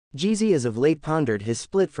Jeezy as of late pondered his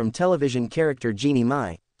split from television character Jeannie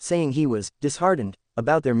Mai, saying he was disheartened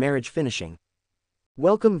about their marriage finishing.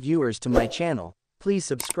 Welcome viewers to my channel. Please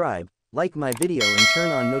subscribe, like my video and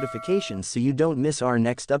turn on notifications so you don't miss our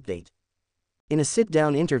next update. In a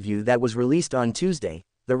sit-down interview that was released on Tuesday,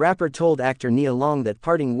 the rapper told actor Nia Long that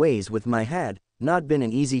parting ways with Mai had not been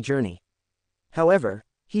an easy journey. However,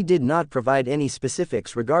 he did not provide any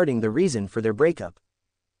specifics regarding the reason for their breakup.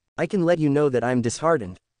 "I can let you know that I'm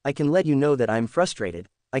disheartened, I can let you know that I'm frustrated,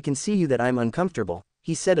 I can see you that I'm uncomfortable,"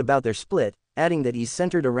 he said about their split, adding that he's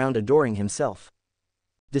centered around adoring himself.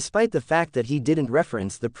 Despite the fact that he didn't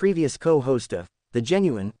reference the previous co-host of The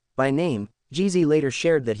Genuine by name, Jeezy later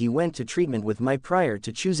shared that he went to treatment with Mai prior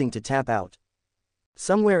to choosing to tap out.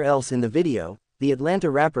 Somewhere else in the video, the Atlanta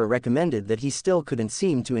rapper recommended that he still couldn't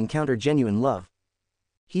seem to encounter genuine love.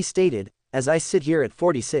 He stated, "As I sit here at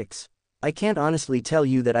 46, I can't honestly tell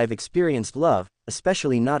you that I've experienced love,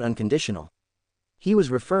 especially not unconditional." He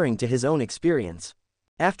was referring to his own experience.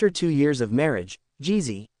 After 2 years of marriage,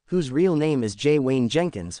 Jeezy, whose real name is J. Wayne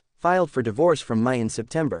Jenkins, filed for divorce from Mai in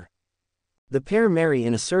September. The pair marry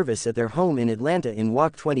in a service at their home in Atlanta in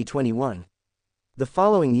WAC 2021. The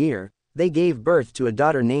following year, they gave birth to a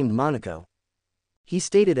daughter named Monaco. He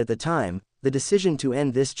stated at the time, "The decision to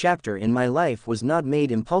end this chapter in my life was not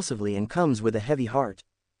made impulsively and comes with a heavy heart.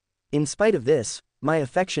 In spite of this, my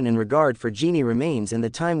affection and regard for Jeannie remains and the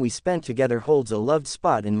time we spent together holds a loved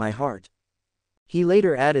spot in my heart." He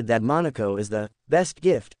later added that Monaco is the best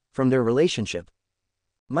gift from their relationship.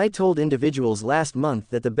 Mai told individuals last month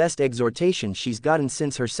that the best exhortation she's gotten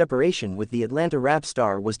since her separation with the Atlanta rap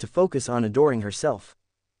star was to focus on adoring herself.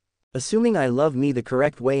 "Assuming I love me the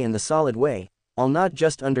correct way and the solid way, I'll not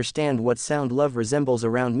just understand what sound love resembles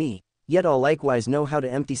around me, yet I'll likewise know how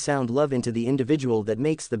to empty sound love into the individual that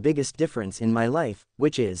makes the biggest difference in my life,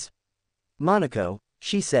 which is Monaco,"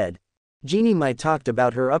 she said. Jeannie Mai talked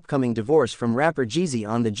about her upcoming divorce from rapper Jeezy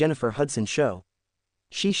on The Jennifer Hudson Show.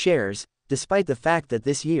 She shares, "Despite the fact that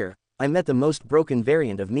this year, I met the most broken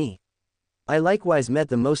variant of me. I likewise met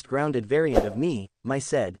the most grounded variant of me," Mai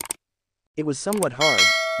said. "It was somewhat hard,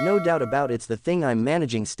 no doubt about it's the thing I'm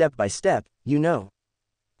managing step by step, you know."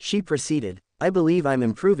 She proceeded, "I believe I'm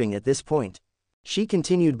improving at this point." She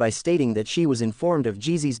continued by stating that she was informed of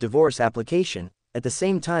Jeezy's divorce application, at the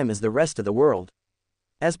same time as the rest of the world.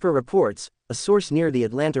 As per reports, a source near the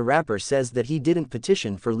Atlanta rapper says that he didn't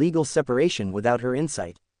petition for legal separation without her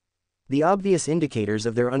insight. The obvious indicators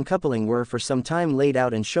of their uncoupling were for some time laid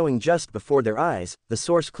out and showing just before their eyes, the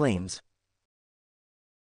source claims.